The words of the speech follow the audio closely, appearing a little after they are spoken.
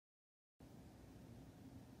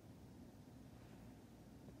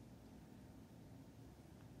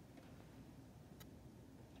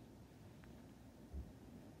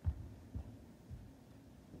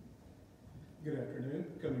Good afternoon.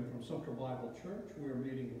 Coming from Sumter Bible Church, we're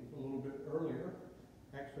meeting a little bit earlier.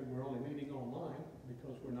 Actually, we're only meeting online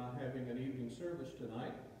because we're not having an evening service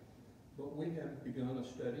tonight. But we have begun a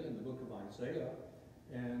study in the book of Isaiah,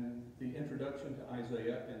 and the introduction to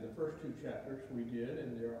Isaiah and the first two chapters we did,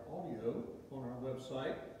 and they're audio on our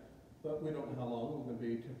website. But we don't know how long we're going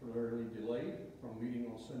to be temporarily delayed from meeting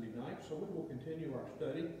on Sunday night, so we will continue our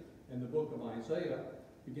study in the book of Isaiah,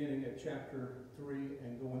 beginning at chapter 3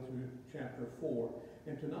 and going through chapter 4.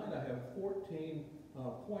 And tonight I have 14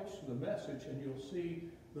 points to the message, and you'll see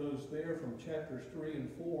those there from chapters 3 and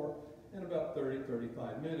 4 in about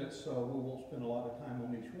 30-35 minutes, so we won't spend a lot of time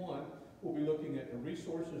on each one. We'll be looking at the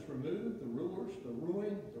resources removed, the rulers, the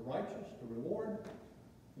ruling, the righteous, the reward,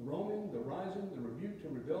 the roaming, the rising, the rebuke to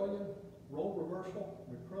rebellion, role reversal,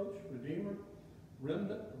 reproach, redeemer,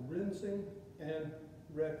 remnant, rinsing, and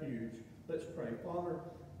refuge. Let's pray. Father,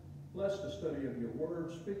 bless the study of your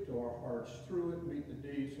word. Speak to our hearts through it. Meet the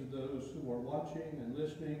needs of those who are watching and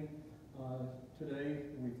listening today.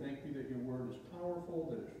 We thank you that your word is powerful,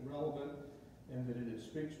 that it's relevant, and that it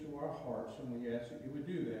speaks to our hearts. And we ask that you would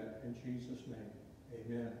do that in Jesus' name.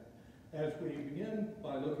 Amen. As we begin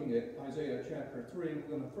by looking at Isaiah chapter 3,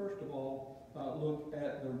 we're going to first of all look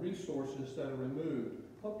at the resources that are removed.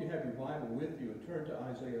 Hope you have your Bible with you and turn to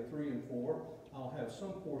Isaiah 3 and 4. I'll have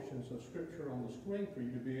some portions of scripture on the screen for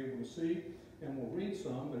you to be able to see, and we'll read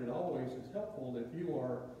some, but it always is helpful if you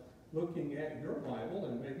are looking at your Bible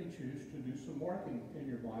and maybe choose to do some marking in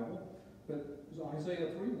your Bible. But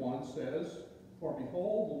Isaiah 3:1 says, "For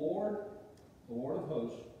behold, the Lord of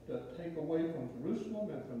hosts, doth take away from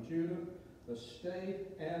Jerusalem and from Judah the stay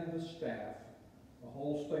and the staff, the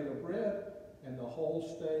whole stay of bread and the whole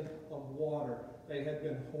stay of water." They had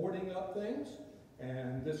been hoarding up things,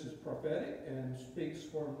 and this is prophetic and speaks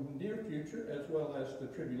for the near future as well as the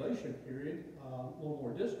tribulation period, a little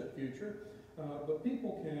more distant future. But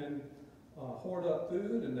people can hoard up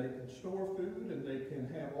food, and they can store food, and they can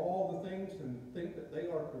have all the things and think that they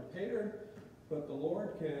are prepared, but the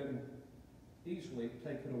Lord can easily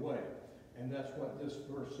take it away. And that's what this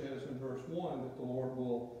verse says in verse 1, that the Lord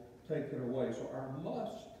will take it away. So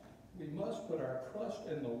we must put our trust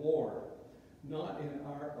in the Lord, not in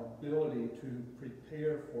our ability to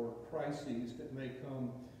prepare for crises that may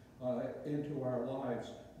come into our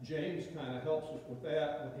lives. James kind of helps us with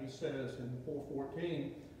that when he says in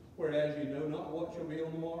 4:14, "Whereas you know not what shall be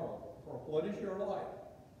on the morrow, for what is your life?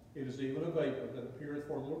 It is even a vapor that appeareth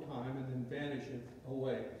for a little time and then vanisheth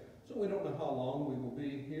away." So we don't know how long we will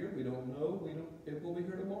be here. We don't know if we'll be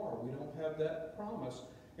here tomorrow. We don't have that promise.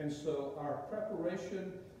 And so our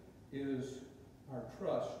preparation is our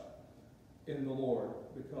trust in the Lord,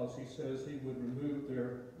 because he says he would remove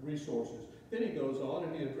their resources. Then he goes on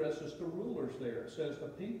and he addresses the rulers there. It says the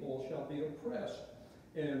people shall be oppressed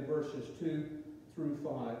in verses 2 through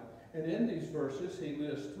 5. And in these verses he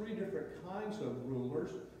lists three different kinds of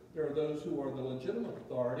rulers. There are those who are the legitimate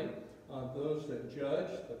authority, those that judge,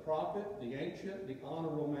 the prophet, the ancient, the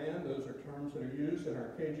honorable man. Those are terms that are used in our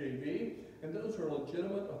KJV. And those are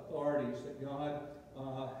legitimate authorities that God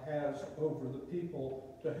has over the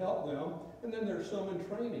people to help them. And then there's some in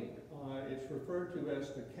training. It's referred to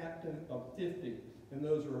as the captain of 50. And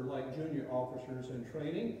those are like junior officers in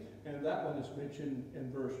training. And that one is mentioned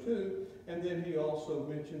in verse 2. And then he also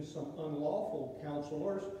mentions some unlawful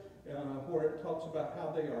counselors, where it talks about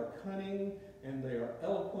how they are cunning and they are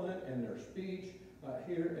eloquent in their speech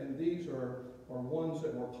here. And these are ones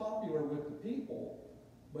that were popular with the people,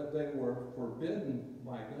 but they were forbidden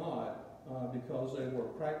by God because they were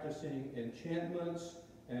practicing enchantments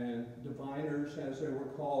and diviners, as they were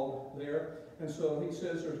called there. And so he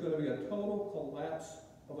says there's going to be a total collapse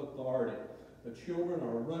of authority. The children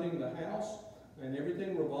are running the house, and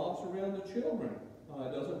everything revolves around the children.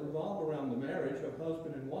 It doesn't revolve around the marriage of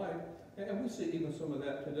husband and wife. And we see even some of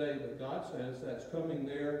that today, but God says that's coming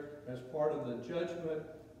there as part of the judgment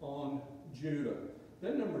on Judah.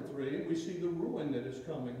 Then number 3, we see the ruin that is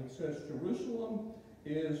coming. He says Jerusalem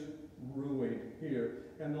is ruined here.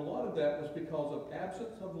 And a lot of that was because of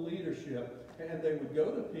absence of leadership. And they would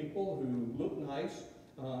go to people who looked nice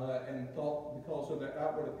and thought because of their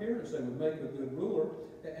outward appearance they would make a good ruler.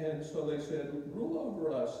 And so they said, "Rule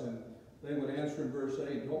over us." And they would answer in verse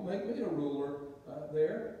 8, "Don't make me a ruler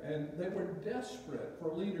there." And they were desperate for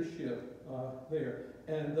leadership there.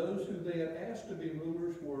 And those who they had asked to be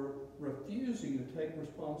rulers were refusing to take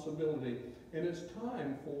responsibility. And it's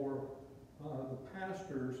time for the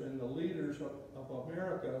pastors and the leaders of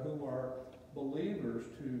America who are believers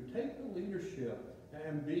to take the leadership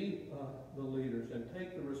and be the leaders and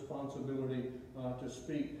take the responsibility to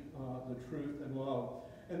speak the truth and love.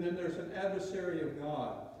 And then there's an adversary of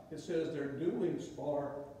God. It says their doings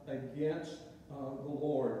are against the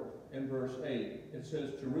Lord. In verse 8, it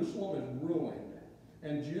says Jerusalem is ruined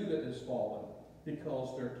and Judah is fallen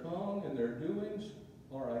because their tongue and their doings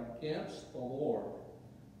are against the Lord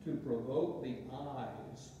to provoke the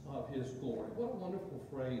eyes of his glory. What a wonderful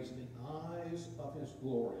phrase, the eyes of his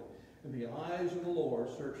glory. And the eyes of the Lord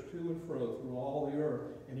search to and fro through all the earth,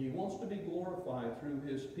 and he wants to be glorified through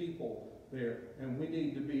his people there. And we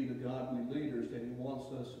need to be the godly leaders that he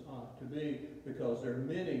wants us to be, because there are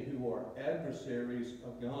many who are adversaries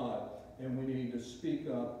of God, and we need to speak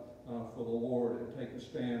up for the Lord and take a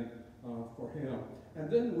stand for him. And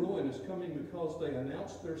then ruin is coming because they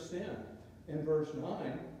announce their sin. In verse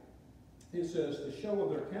 9, it says, the show of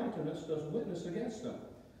their countenance does witness against them.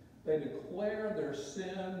 They declare their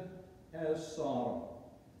sin as Sodom.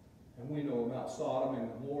 And we know about Sodom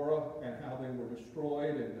and Gomorrah and how they were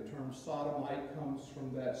destroyed, and the term sodomite comes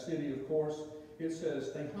from that city, of course. It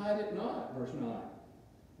says, they hide it not, verse 9.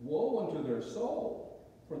 Woe unto their soul,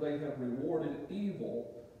 for they have rewarded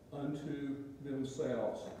evil unto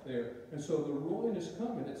themselves there. And so the ruin is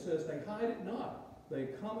coming. It says they hide it not. They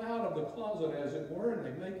come out of the closet, as it were, and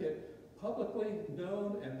they make it publicly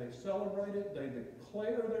known, and they celebrate it. They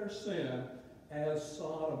declare their sin as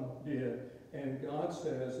Sodom did. And God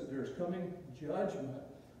says that there's coming judgment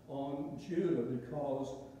on Judah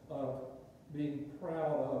because of being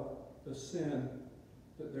proud of the sin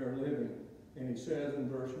that they're living. And he says in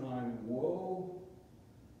verse 9, woe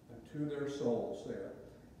unto their souls there.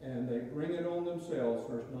 And they bring it on themselves.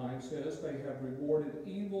 Verse 9 says, they have rewarded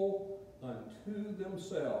evil unto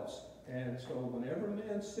themselves. And so whenever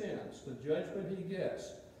man sins, the judgment he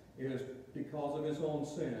gets is because of his own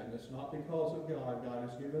sin. It's not because of God. God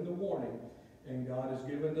has given the warning, and God has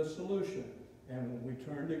given the solution. And when we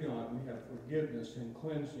turn to God, we have forgiveness and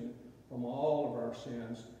cleansing from all of our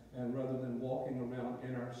sins, and rather than walking around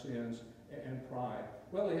in our sins and pride.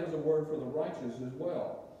 Well, he has a word for the righteous as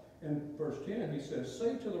well. In verse 10, he says,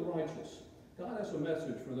 say to the righteous. God has a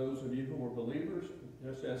message for those of you who are believers,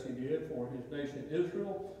 just as he did for his nation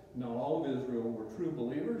Israel. Not all of Israel were true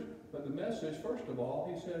believers, but the message, first of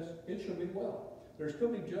all, he says, it shall be well. There's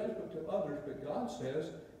coming judgment to others, but God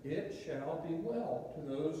says, it shall be well to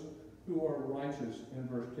those who are righteous, in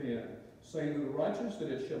verse 10. Saying to the righteous that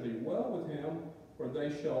it shall be well with him, for they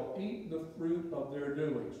shall eat the fruit of their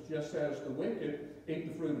doings. Just as the wicked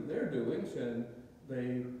eat the fruit of their doings, and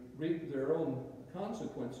they reap their own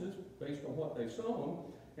consequences based on what they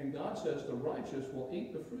sown, and God says the righteous will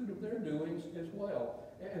eat the fruit of their doings as well.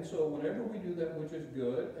 And so whenever we do that which is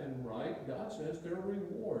good and right, God says there are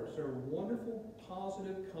rewards. There are wonderful,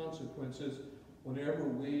 positive consequences whenever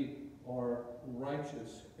we are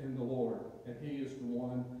righteous in the Lord. And he is the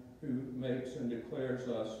one who makes and declares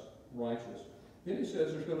us righteous. Then he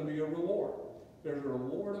says there's going to be a reward. There's a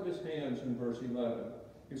reward of his hands in verse 11.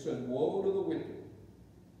 He says, woe to the wicked.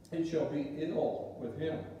 It shall be ill with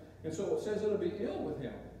him. And so it says it'll be ill with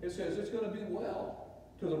him. It says it's going to be well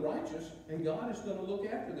to the righteous, and God is going to look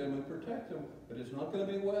after them and protect them. But it's not going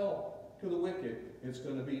to be well to the wicked. It's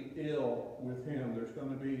going to be ill with him. There's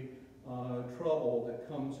going to be trouble that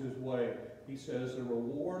comes his way. He says the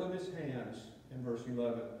reward of his hands, in verse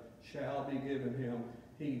 11, shall be given him.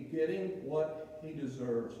 He getting what he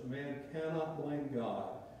deserves. Man cannot blame God.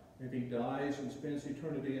 If he dies and spends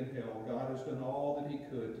eternity in hell, God has done all that he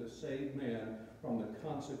could to save man from the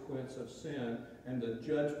consequence of sin and the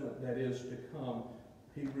judgment that is to come.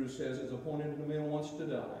 Hebrews says it's appointed to man once to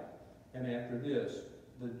die, and after this,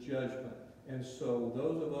 the judgment. And so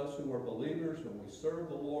those of us who are believers and we serve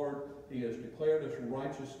the Lord, he has declared us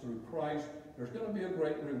righteous through Christ. There's going to be a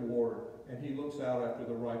great reward, and he looks out after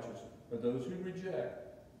the righteous. But those who reject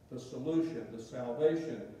the solution, the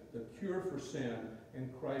salvation, the cure for sin in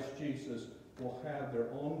Christ Jesus will have their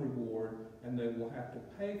own reward, and they will have to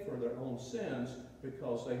pay for their own sins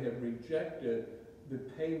because they have rejected the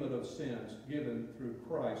payment of sins given through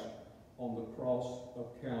Christ on the cross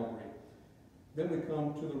of Calvary. Then we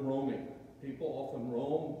come to the roaming. People often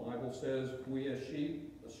roam. The Bible says we as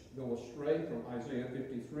sheep go astray from Isaiah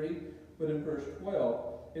 53. But in verse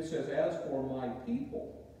 12, it says, as for my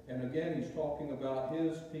people. And again, he's talking about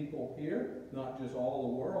his people here, not just all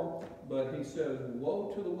the world, but he says,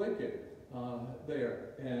 woe to the wicked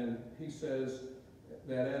there. And he says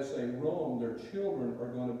that as they roam, their children are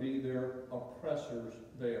going to be their oppressors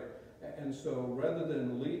there. And so rather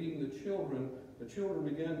than leading the children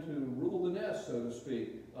begin to rule the nest, so to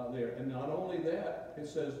speak, there. And not only that, it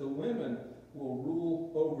says the women will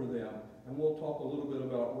rule over them. And we'll talk a little bit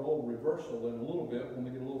about role reversal in a little bit when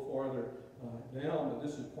we get a little farther down, but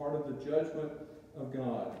this is part of the judgment of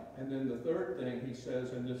God. And then the third thing he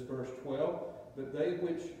says in this verse 12, but they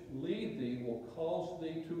which lead thee will cause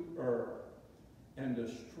thee to err and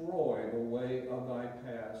destroy the way of thy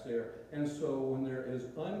paths there. And so when there is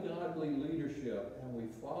ungodly leadership and we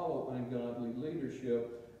follow ungodly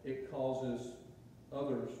leadership, it causes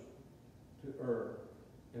others to err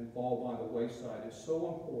and fall by the wayside. It's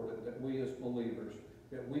so important that we as believers,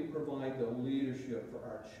 that we provide the leadership for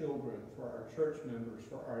our children, for our church members,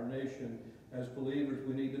 for our nation. As believers,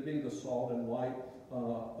 we need to be the salt and light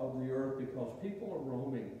of the earth, because people are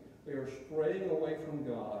roaming. They are straying away from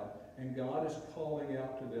God, and God is calling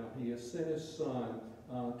out to them. He has sent His Son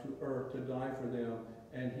to earth to die for them,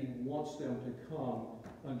 and He wants them to come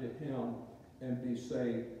unto Him and be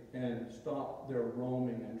saved and stop their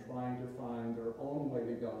roaming and trying to find their own way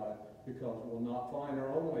to God, because we'll not find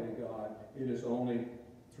our own way to God. It is only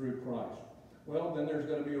through Christ. Well, then there's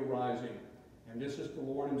going to be a rising, and this is the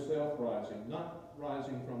Lord Himself rising, not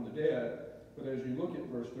rising from the dead, but as you look at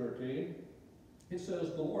verse 13, it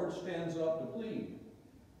says the Lord stands up to plead,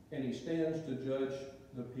 and He stands to judge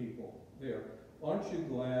the people. There. Aren't you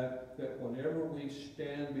glad that whenever we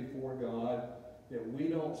stand before God, that we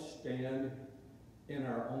don't stand in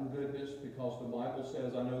our own goodness, because the Bible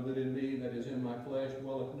says, I know that in me, that is in my flesh,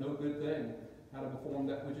 dwelleth no good thing. How to perform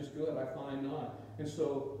that which is good, I find not. And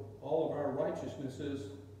so all of our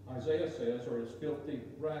righteousnesses, Isaiah says, are as filthy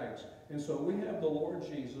rags. And so we have the Lord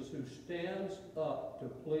Jesus who stands up to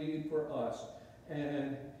plead for us.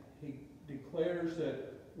 And He declares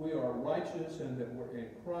that we are righteous and that we're in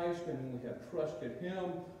Christ and we have trusted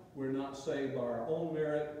Him. We're not saved by our own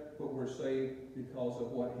merit, but we're saved because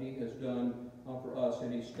of what He has done for us.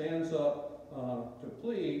 And He stands up to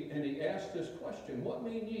plead, and He asks this question, what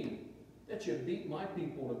mean ye, that you beat my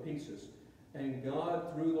people to pieces? And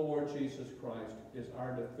God, through the Lord Jesus Christ, is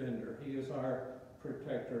our defender. He is our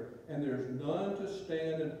protector, and there's none to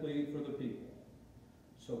stand and plead for the people.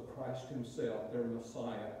 So Christ Himself, their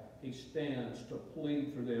Messiah, He stands to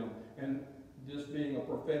plead for them. And this being a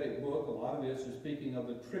prophetic book, a lot of this is speaking of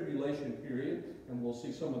the tribulation period, and we'll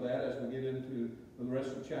see some of that as we get into the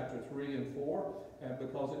rest of chapter 3 and 4,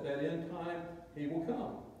 because at that end time, He will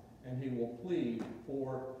come, and He will plead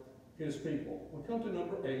for His people. We come to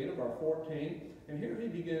number 8 of our 14, and here He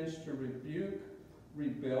begins to rebuke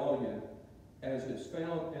rebellion as it's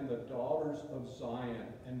found in the daughters of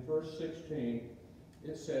Zion. In verse 16,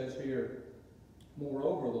 it says here,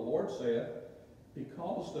 moreover, the Lord saith,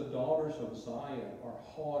 because the daughters of Zion are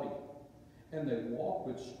haughty, and they walk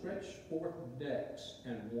with stretched forth necks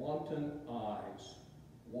and wanton eyes,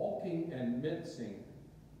 walking and mincing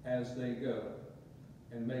as they go,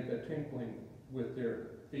 and make a tinkling with their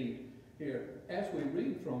feet. Here, as we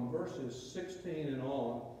read from verses 16 and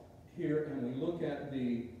on here, and we look at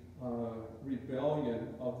the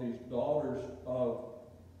rebellion of these daughters of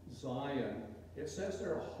Zion, it says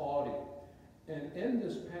they're haughty. And in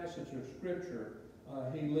this passage of Scripture,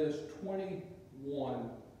 he lists 21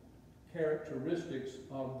 characteristics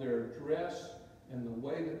of their dress and the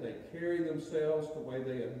way that they carry themselves, the way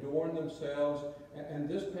they adorn themselves. And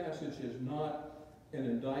this passage is not an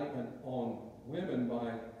indictment on women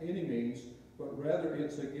by any means, but rather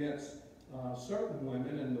it's against certain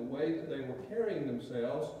women and the way that they were carrying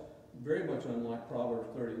themselves, very much unlike Proverbs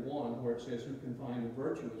 31, where it says, who can find a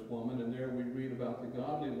virtuous woman? And there we read about the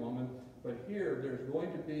godly woman. But here, there's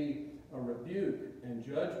going to be a rebuke and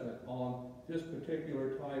judgment on this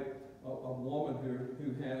particular type of woman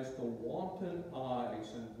who has the wanton eyes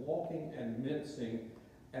and walking and mincing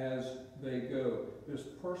as they go. This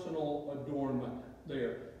personal adornment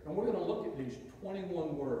there. And we're going to look at these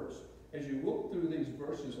 21 words. As you look through these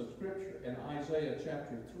verses of Scripture in Isaiah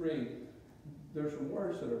chapter 3, there's some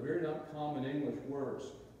words that are very not common English words.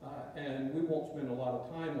 And we won't spend a lot of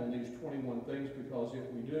time on these 21 things, because if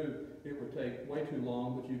we do, it would take way too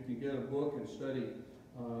long. But you can get a book and study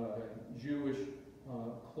Jewish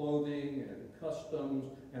clothing and customs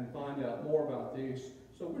and find out more about these.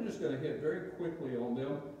 So we're just going to hit very quickly on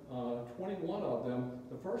them, 21 of them.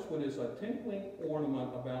 The first one is a tinkling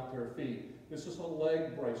ornament about their feet. This is a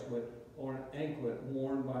leg bracelet or an anklet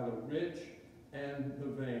worn by the rich and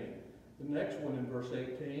the vain. The next one in verse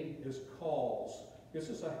 18 is cauls. This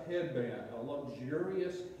is a headband, a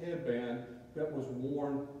luxurious headband that was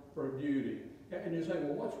worn for beauty. And you say,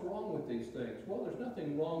 well, what's wrong with these things? Well, there's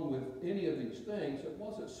nothing wrong with any of these things. It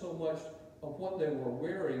wasn't so much of what they were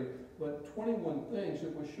wearing, but 21 things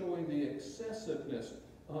that was showing the excessiveness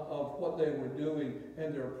of what they were doing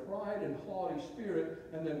and their pride and haughty spirit,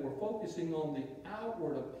 and they were focusing on the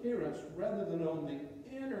outward appearance rather than on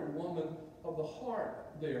the inner woman of the heart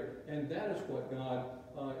there. And that is what God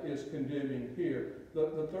is condemning here.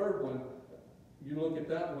 The third one, you look at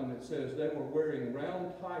that one that says they were wearing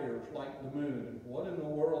round tires like the moon. And what in the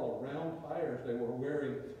world are round tires they were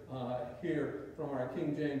wearing here from our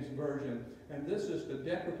King James Version? And this is the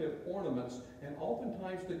decorative ornaments. And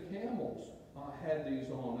oftentimes the camels had these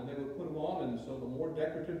on, and they would put them on. And so the more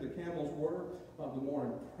decorative the camels were, the more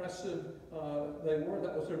impressive they were.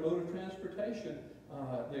 That was their mode of transportation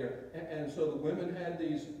there. And so the women had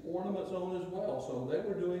these ornaments on as well. So they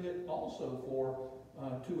were doing it also for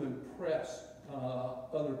to impress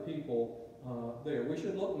other people there. We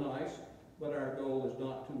should look nice, but our goal is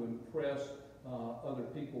not to impress other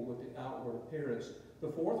people with the outward appearance.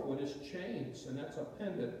 The fourth one is chains, and that's a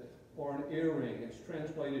pendant or an earring. It's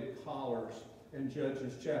translated collars in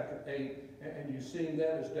Judges chapter 8, and you've seen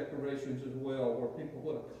that as decorations as well, where people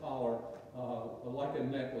put a collar like a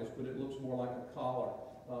necklace, but it looks more like a collar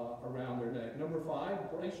around their neck. Number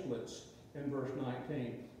 5, bracelets in verse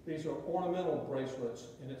 19. These are ornamental bracelets,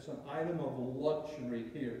 and it's an item of luxury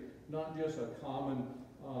here, not just a common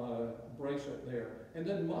bracelet there. And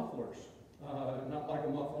then mufflers, not like a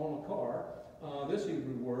muffler on a car. This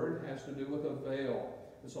Hebrew word has to do with a veil.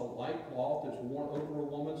 It's a light cloth that's worn over a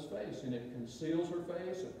woman's face, and it conceals her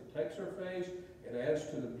face, it protects her face, it adds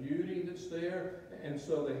to the beauty that's there, and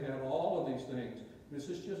so they have all of these things. This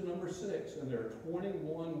is just number 6, and there are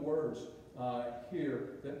 21 words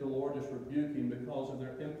here that the Lord is rebuking because of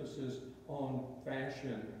their emphasis on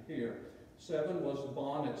fashion here. 7 was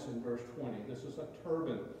bonnets in verse 20. This is a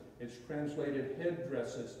turban. It's translated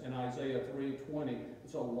headdresses in Isaiah 3:20.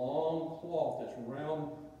 It's a long cloth that's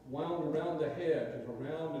wound around the head, just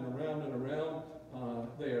around and around and around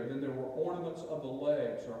there. Then there were ornaments of the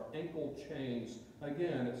legs, or ankle chains.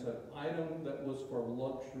 Again, it's an item that was for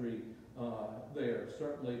luxury there.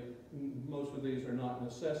 Certainly, most of these are not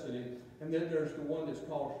necessity. And then there's the one that's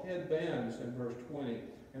called headbands in verse 20,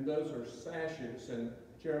 and those are sashes. And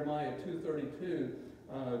Jeremiah 2:32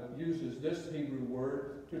 uses this Hebrew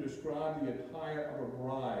word to describe the attire of a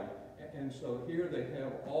bride. And so here they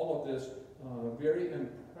have all of this very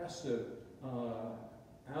impressive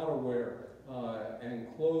outerwear and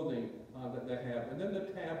clothing that they have. And then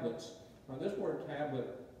the tablets. This word tablet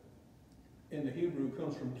in the Hebrew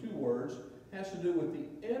comes from 2 words. It has to do with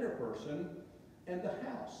the inner person and the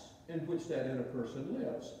house in which that inner person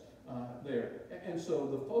lives there. And so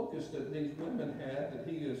the focus that these women had, that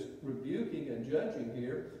he is rebuking and judging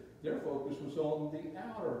here, their focus was on the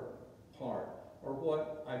outer part, or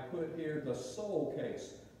what I put here, the soul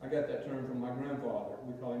case. I got that term from my grandfather.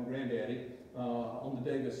 We call him Granddaddy on the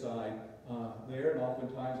Davis side there. And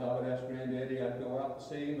oftentimes I would ask Granddaddy, I'd go out to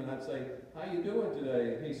see him and I'd say, "How you doing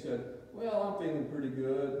today?" And he said, "Well, I'm feeling pretty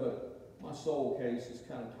good, but my soul case is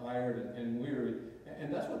kind of tired and weary."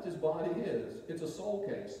 And that's what this body is. It's a soul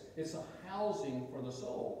case. It's a housing for the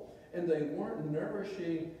soul. And they weren't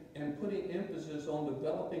nourishing and putting emphasis on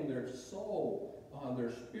developing their soul,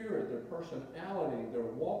 their spirit, their personality, their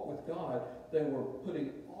walk with God. They were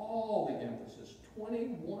putting all the emphasis,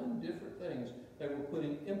 21 different things. They were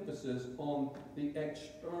putting emphasis on the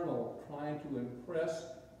external, trying to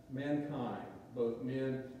impress mankind, both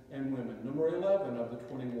men and women. Number 11 of the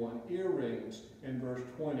 21, earrings in verse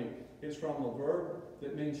 20. It's from a verb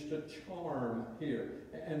that means to charm here.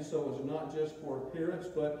 And so it's not just for appearance,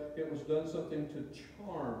 but it was done something to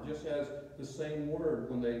charm, just as the same word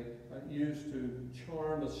when they used to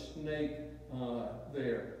charm a snake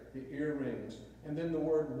there, the earrings. And then the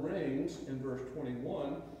word rings in verse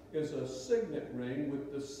 21 is a signet ring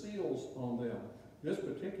with the seals on them. This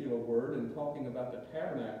particular word, in talking about the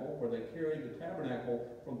tabernacle, where they carried the tabernacle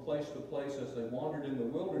from place to place as they wandered in the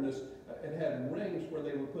wilderness, it had rings where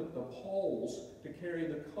they would put the poles to carry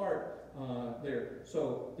the cart there.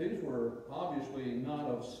 So these were obviously not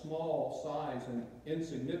of small size and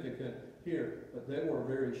insignificant here, but they were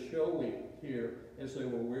very showy here as they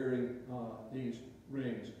were wearing these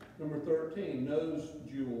rings. Number 13, nose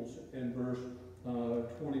jewels in verse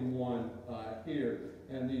 21 here.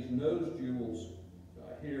 And these nose jewels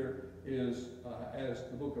here is, as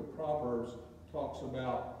the book of Proverbs talks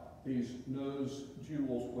about these nose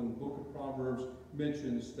jewels, when the book of Proverbs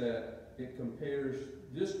mentions that it compares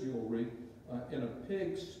this jewelry in a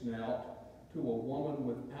pig's snout to a woman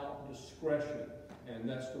without discretion. And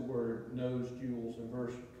that's the word nose jewels in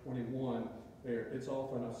verse 21 there. It's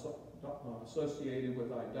often associated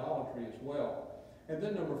with idolatry as well. And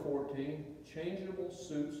then number 14, changeable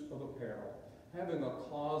suits of apparel. Having a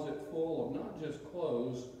closet full of not just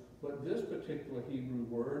clothes, but this particular Hebrew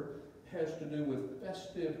word has to do with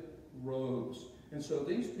festive robes. And so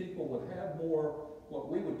these people would have more what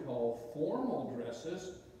we would call formal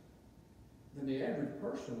dresses than the average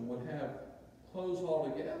person would have clothes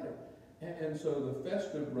altogether. And so the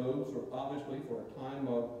festive robes are obviously for a time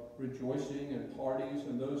of rejoicing and parties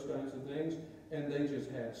and those kinds of things. And they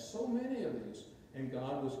just had so many of these. And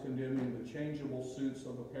God was condemning the changeable suits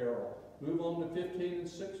of apparel. Move on to 15 and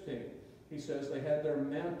 16. He says they had their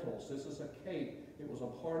mantles. This is a cape. It was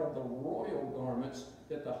a part of the royal garments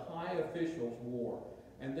that the high officials wore.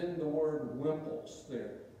 And then the word wimples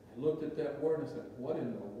there. I looked at that word and said, what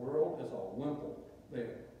in the world is a wimple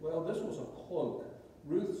there? Well, this was a cloak.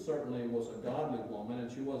 Ruth certainly was a godly woman,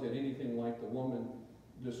 and she wasn't anything like the woman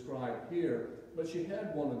described here, but she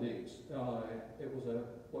had one of these. It was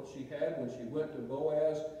what she had when she went to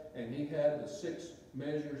Boaz, and he had the 6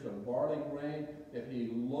 measures of barley grain that he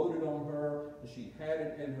loaded on her, and she had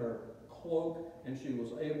it in her cloak, and she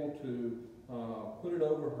was able to put it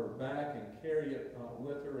over her back and carry it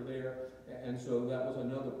with her there. And so that was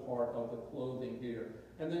another part of the clothing here.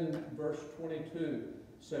 And then verse 22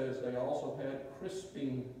 says they also had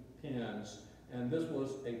crisping pins, and this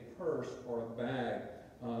was a purse or a bag.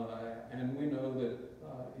 And we know that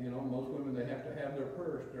most women, they have to have their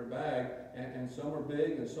purse, their bag, and some are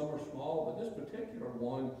big and some are small. But this particular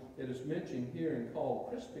one that is mentioned here and called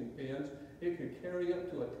crisping pins, it could carry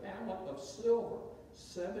up to a talent of silver,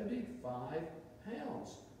 75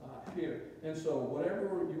 pounds here. And so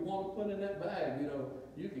whatever you want to put in that bag,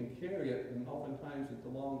 you can carry it. And oftentimes at the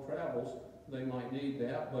long travels, they might need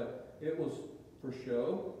that, but it was for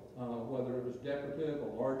show. Whether it was decorative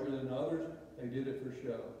or larger than others, they did it for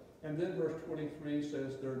show. And then verse 23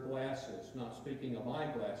 says their glasses, not speaking of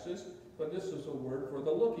eyeglasses, but this is a word for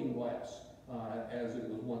the looking glass, as it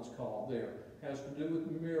was once called there. It has to do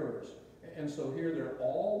with mirrors. And so here they're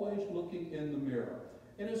always looking in the mirror.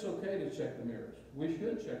 And it's okay to check the mirrors. We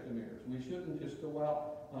should check the mirrors. We shouldn't just go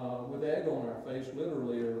out with egg on our face,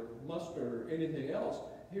 literally, or mustard or anything else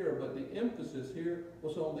here. But the emphasis here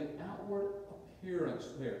was on the outward appearance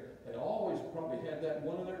there. They always probably had that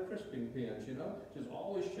one of their crisping pins, just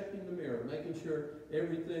always checking the mirror, making sure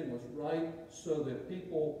everything was right so that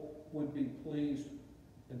people would be pleased,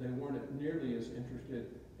 and they weren't nearly as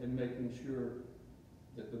interested in making sure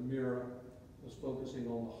that the mirror was focusing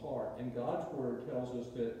on the heart. And God's Word tells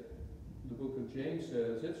us that the book of James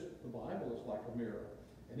says the Bible is like a mirror,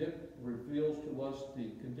 and it reveals to us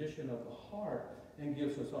the condition of the heart and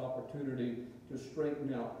gives us opportunity to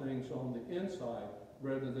straighten out things on the inside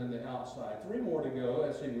rather than the outside. 3 more to go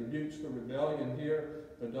as he rebukes the rebellion here,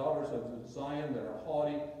 the daughters of Zion that are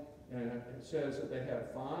haughty, and it says that they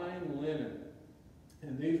have fine linen,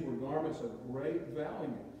 and these were garments of great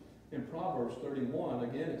value. In Proverbs 31,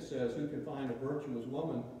 again it says, who can find a virtuous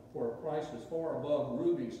woman for a price as far above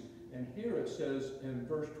rubies? And here it says in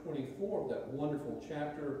verse 24 of that wonderful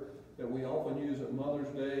chapter that we often use at Mother's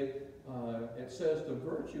Day, it says the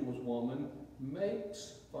virtuous woman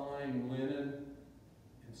makes fine linen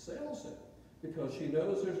and sells it, because she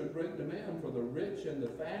knows there's a great demand for the rich and the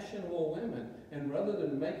fashionable women, and rather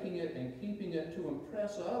than making it and keeping it to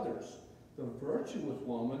impress others, the virtuous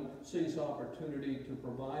woman sees opportunity to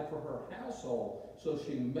provide for her household, so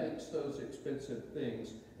she makes those expensive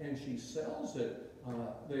things and she sells it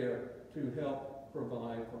there to help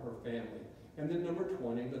provide for her family. And then number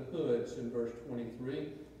 20, the hoods in verse 23.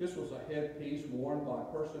 This was a headpiece worn by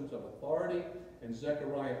persons of authority. In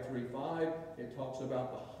Zechariah 3:5, it talks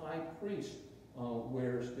about the high priest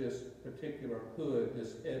wears this particular hood,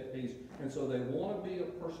 this headpiece. And so they want to be a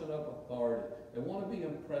person of authority. They want to be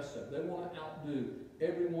impressive. They want to outdo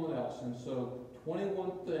everyone else. And so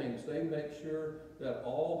 21 things. They make sure that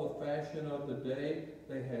all the fashion of the day,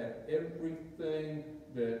 they had everything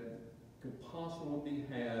that could possibly be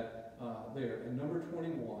had there. And number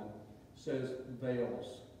 21 says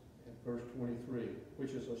veils in verse 23,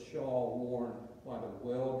 which is a shawl worn by the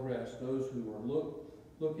well-dressed, those who are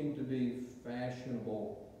looking to be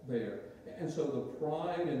fashionable there. And so the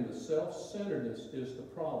pride and the self-centeredness is the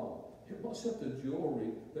problem. It wasn't the jewelry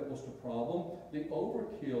that was the problem. The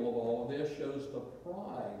overkill of all of this shows the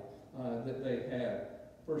pride that they had.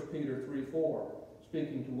 1 Peter 3:4,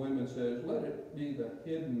 speaking to women, says, let it be the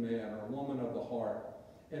hidden man or woman of the heart,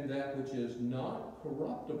 and that which is not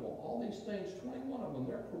corruptible. All these things, 21 of them,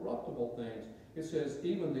 they're corruptible things. It says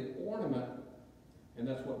even the ornament, and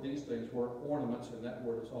that's what these things were, ornaments, and that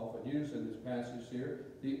word is often used in this passage here,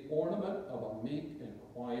 the ornament of a meek and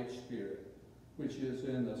quiet spirit, which is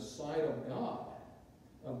in the sight of God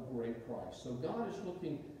of great price. So God is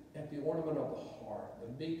looking at the ornament of the heart,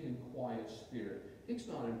 the meek and quiet spirit. He's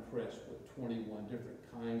not impressed with 21 different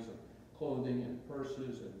kinds of clothing and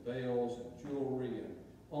purses and veils and jewelry and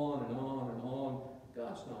on and on and on.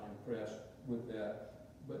 God's not impressed with that,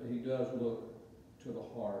 but he does look to the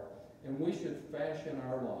heart. And we should fashion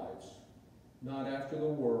our lives, not after the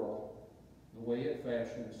world, the way it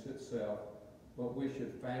fashions itself, but we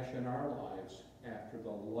should fashion our lives after the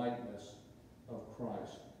likeness of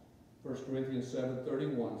Christ. 1 Corinthians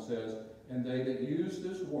 7:31 says, "And they that use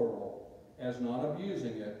this world as not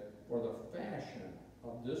abusing it, for the fashion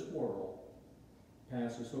of this world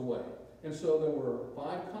passes away." And so there were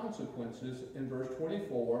 5 consequences in verse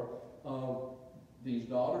 24 of these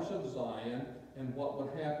daughters of Zion and what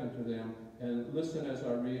would happen to them. And listen as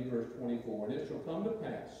I read verse 24. "And it shall come to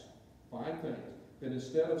pass," 5 things, "that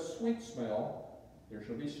instead of sweet smell, there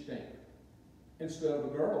shall be stink. Instead of a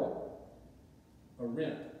girdle, a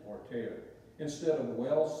rent or tear. Instead of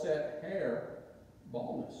well-set hair,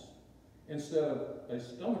 baldness. Instead of a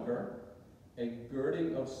stomacher, a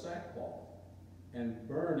girding of sackcloth, and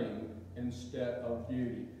burning instead of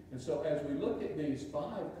beauty." And so as we look at these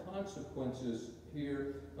 5 consequences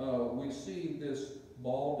here, we see this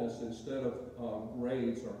baldness instead of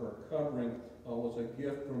braids, or her covering was a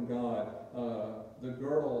gift from God. The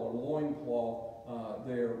girdle or loincloth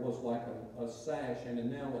there was like a sash,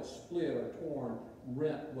 and now it's split or torn.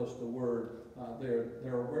 Rent was the word.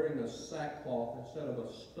 They're wearing a sackcloth instead of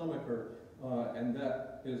a stomacher, and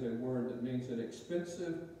that is a word that means an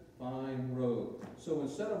expensive, fine robe. So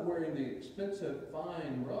instead of wearing the expensive,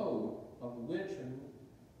 fine robe of the rich and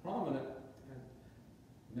prominent,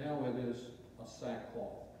 now it is a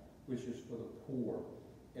sackcloth, which is for the poor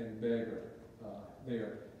and beggar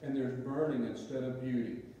there. And there's burning instead of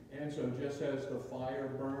beauty. And so just as the fire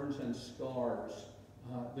burns and scars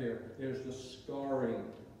there's the scarring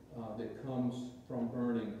that comes from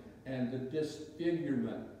burning, and the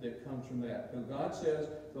disfigurement that comes from that. But God says,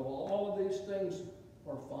 though all of these things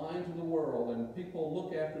are fine to the world, and people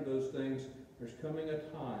look after those things, there's coming a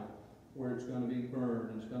time where it's going to be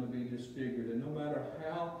burned, and it's going to be disfigured. And no matter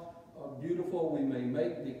how beautiful we may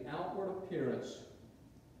make the outward appearance,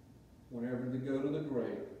 whenever they go to the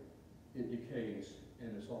grave, it decays,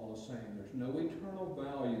 and it's all the same. There's no eternal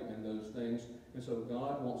value in those things, and so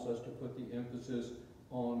God wants us to put the emphasis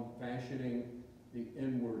on fashioning the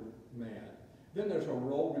inward man. Then there's a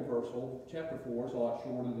role reversal. Chapter 4 is a lot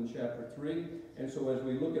shorter than chapter 3, and so as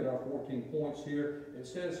we look at our 14 points here, it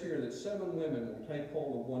says here that 7 women will take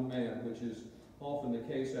hold of 1 man, which is often the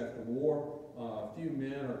case after war. Few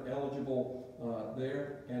men are eligible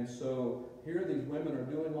there, and so here these women are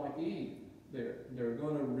doing like Eve. They're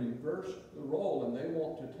going to reverse the role, and they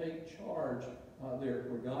want to take charge there,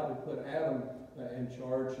 where God had put Adam in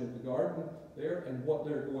charge of the garden there. And what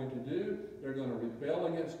they're going to do, they're going to rebel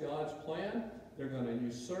against God's plan. They're going to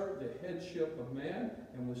usurp the headship of man,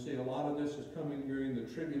 and we see a lot of this is coming during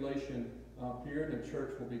the tribulation period, and the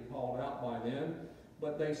church will be called out by then.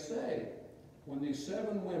 But they say, when these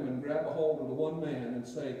 7 women grab a hold of the 1 man and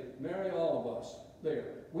say, "Marry all of us,"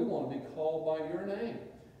 there, we want to be called by your name.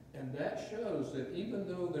 And that shows that even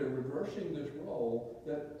though they're reversing this role,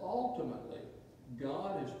 that ultimately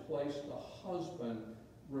God has placed the husband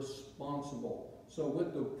responsible. So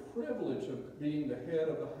with the privilege of being the head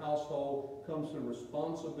of the household comes the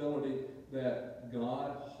responsibility that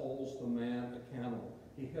God holds the man accountable.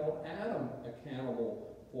 He held Adam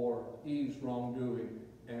accountable for Eve's wrongdoing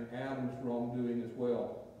and Adam's wrongdoing as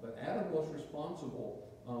well. But Adam was responsible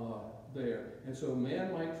there. And so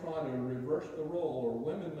man might try to reverse the role, or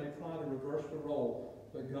women may try to reverse the role,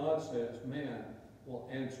 but God says man will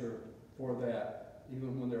answer for that,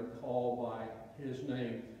 even when they're called by his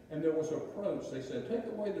name. And there was a reproach. They said, take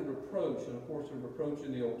away the reproach. And of course the reproach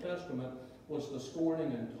in the Old Testament was the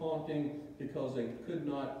scorning and taunting because they could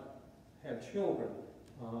not have children.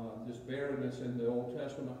 This barrenness in the Old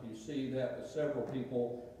Testament, you see that with several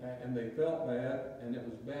people, and they felt bad, and it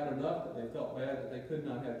was bad enough that they felt bad that they could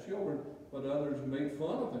not have children, but others made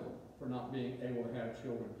fun of them for not being able to have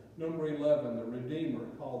children. Number 11, the Redeemer,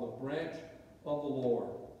 called the branch of the Lord.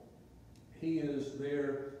 He is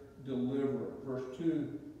their deliverer. Verse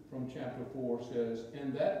 2 from chapter 4 says,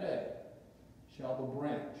 "In that day shall the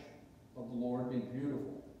branch of the Lord be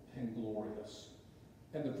beautiful and glorious,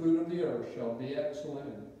 and the fruit of the earth shall be excellent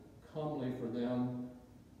and comely for them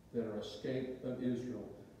that are escaped of Israel."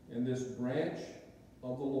 And this branch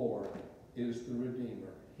of the Lord is the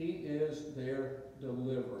Redeemer. He is their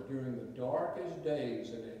deliverer during the darkest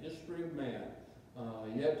days in the history of man,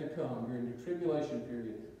 yet to come, during the tribulation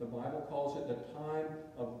period. The Bible calls it the time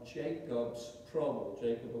of Jacob's trouble.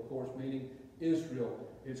 Jacob, of course, meaning Israel.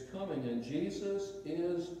 It's coming, and Jesus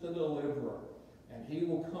is the deliverer. And he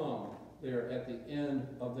will come there at the end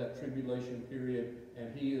of that tribulation period,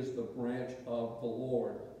 and he is the branch of the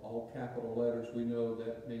Lord. All capital letters, we know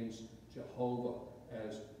that means Jehovah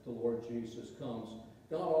as the Lord Jesus comes.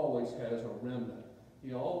 God always has a remnant.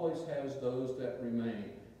 He always has those that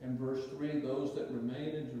remain. In verse 3, those that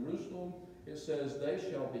remain in Jerusalem it says, they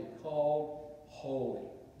shall be called holy.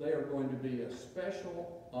 They are going to be a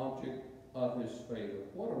special object of his favor.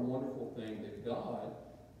 What a wonderful thing that God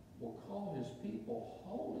will call his people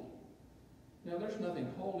holy. Now, there's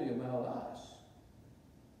nothing holy about us,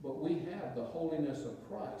 but we have the holiness of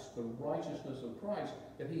Christ, the righteousness of Christ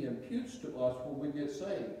that he imputes to us when we get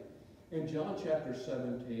saved. In John chapter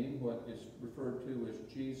 17, what is referred to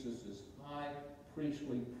as Jesus' high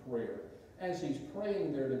priestly prayer, as he's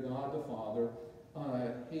praying there to God the Father,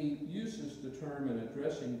 he uses the term in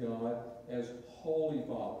addressing God as Holy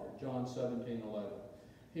Father, John 17:11.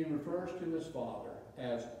 He refers to his Father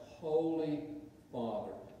as Holy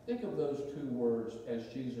Father. Think of those two words as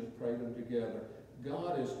Jesus prayed them together.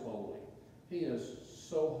 God is holy. He is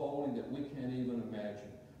so holy that we can't even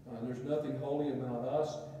imagine. There's nothing holy about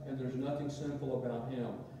us, and there's nothing sinful about him.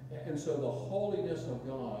 And so the holiness of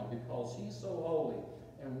God, because he's so holy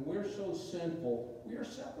and we're so sinful, we are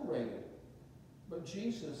separated. But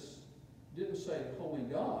Jesus didn't say holy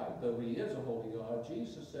God, though he is a holy God.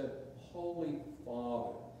 Jesus said Holy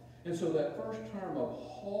Father. And so that first term of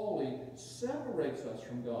holy separates us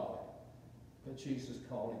from God. But Jesus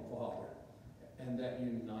called him Father. And that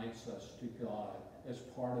unites us to God as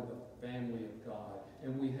part of the family of God.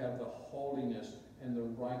 And we have the holiness and the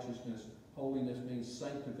righteousness. Holiness means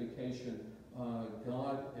sanctification.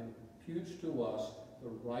 God imputes to us the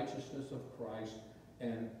righteousness of Christ,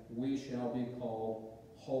 and we shall be called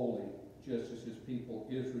holy, just as his people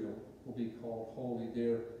Israel will be called holy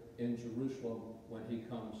there in Jerusalem when he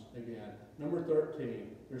comes again. Number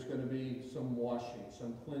 13, there's going to be some washing,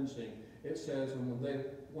 some cleansing. It says, and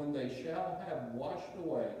when they shall have washed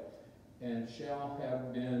away and shall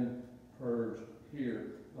have been purged.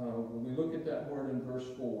 Here, when we look at that word in verse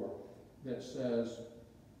 4, that says,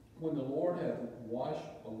 when the Lord hath washed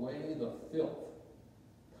away the filth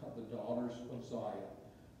of the daughters of Zion.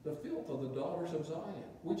 The filth of the daughters of Zion.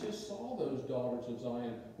 We just saw those daughters of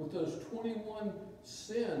Zion with those 21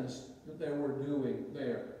 sins that they were doing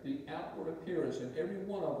there. The outward appearance, and every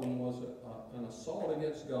one of them was an assault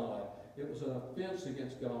against God. It was an offense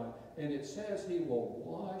against God. And it says he will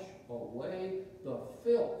wash away the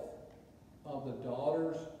filth of the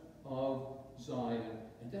daughters of Zion.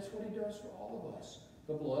 And that's what he does for all of us.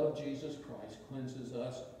 The blood of Jesus Christ cleanses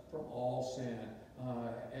us from all sin.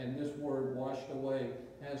 And this word washed away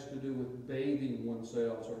has to do with bathing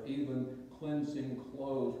oneself, or even cleansing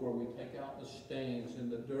clothes, where we take out the stains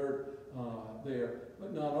and the dirt there.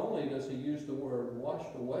 But not only does he use the word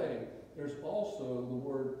washed away, there's also the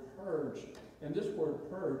word purged. And this word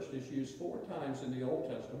purged is used 4 times in the Old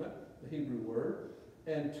Testament, the Hebrew word.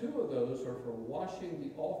 And 2 of those are for washing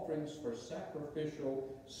the offerings for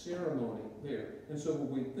sacrificial ceremony there. And so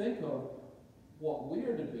when we think of what we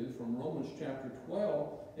are to do from Romans chapter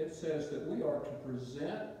 12, it says that we are to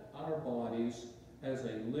present our bodies as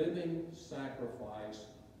a living sacrifice,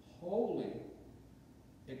 holy,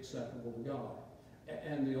 acceptable to God.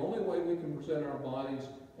 And the only way we can present our bodies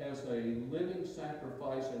as a living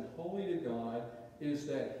sacrifice and holy to God is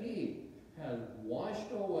that he has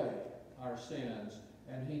washed away our sins,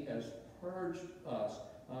 and he has purged us.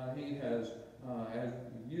 He has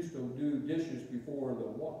used to do dishes before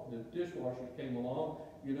the dishwasher came along.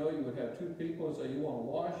 You know, you would have 2 people and say, you want to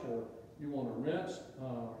wash or you want to rinse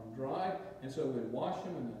or dry. And so we'd wash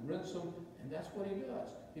them and then rinse them. And that's what he does.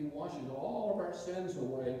 He washes all of our sins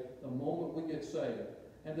away the moment we get saved.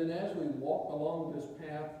 And then as we walk along this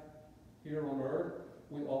path here on earth,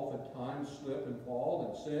 we oftentimes slip and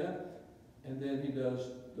fall and sin. And then he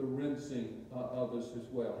does the rinsing of us as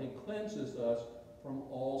well. He cleanses us from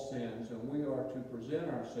all sins, and we are to present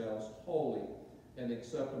ourselves holy and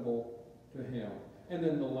acceptable to him. And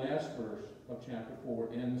then the last verse of chapter 4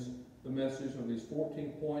 ends the message of these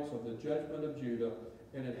 14 points of the judgment of Judah,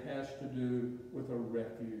 and it has to do with a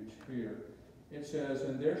refuge here. It says,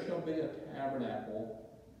 and there shall be a tabernacle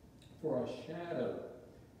for a shadow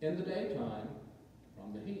in the daytime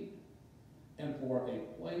from the heat, and for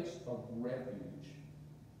a place of refuge,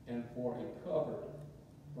 and for a covert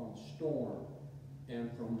from storm and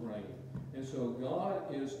from rain. And so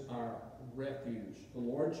God is our refuge. The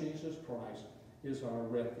Lord Jesus Christ is our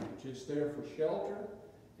refuge. It's there for shelter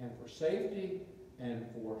and for safety and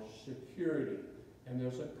for security. And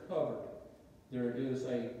there's a covert. There is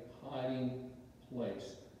a hiding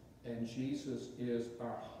place. And Jesus is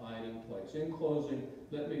our hiding place. In closing,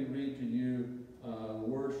 let me read to you the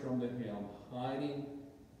words from the hymn, Hiding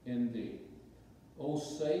in Thee. O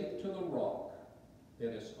safe to the rock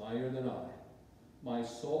that is higher than I, my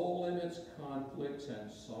soul in its conflicts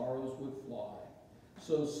and sorrows would fly.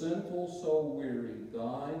 So sinful, so weary,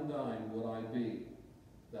 thine would I be,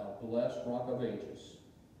 thou blessed rock of ages,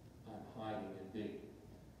 I'm hiding in thee.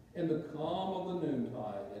 In the calm of the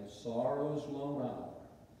noontide, in sorrow's lone hour,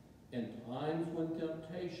 in times when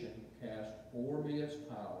temptation cast o'er me its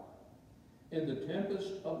power, in the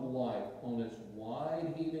tempest of life on its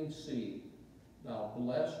wide heaving sea, thou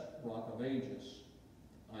blessed rock of ages,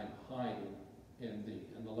 I'm hiding in thee.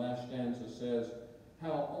 And the last stanza says,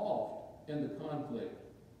 how oft in the conflict,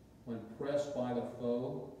 when pressed by the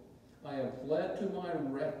foe, I have fled to my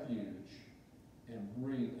refuge and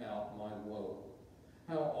breathed out my woe.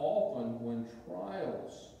 How often when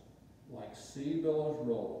trials like sea billows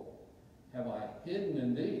roll, have I hidden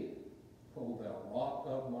in thee, O thou rock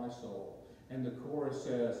of my soul. And the chorus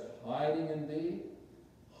says, hiding in thee,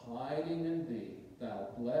 thou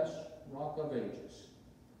blessed rock of ages,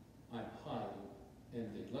 I'm hiding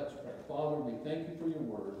in thee. Let's pray. Father, we thank you for your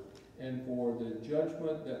word and for the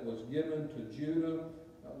judgment that was given to Judah.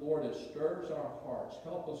 Lord, it stirs our hearts.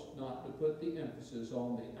 Help us not to put the emphasis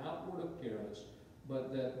on the outward appearance,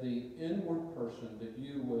 but that the inward person, that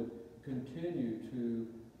you would continue to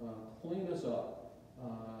clean us up,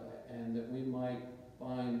 and that we might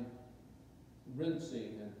find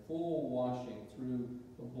rinsing and full washing through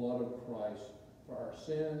the blood of Christ for our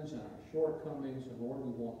sins and our shortcomings. And Lord,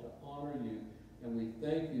 we want to honor you, and we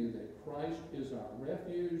thank you that Christ is our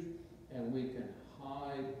refuge, and we can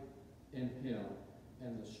hide in him.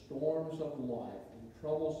 And the storms of life and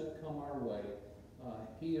troubles that come our way,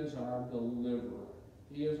 he is our deliverer.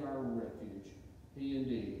 He is our refuge. He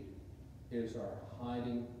indeed is our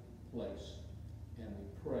hiding place. And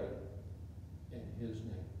we pray in his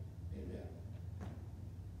name. Amen.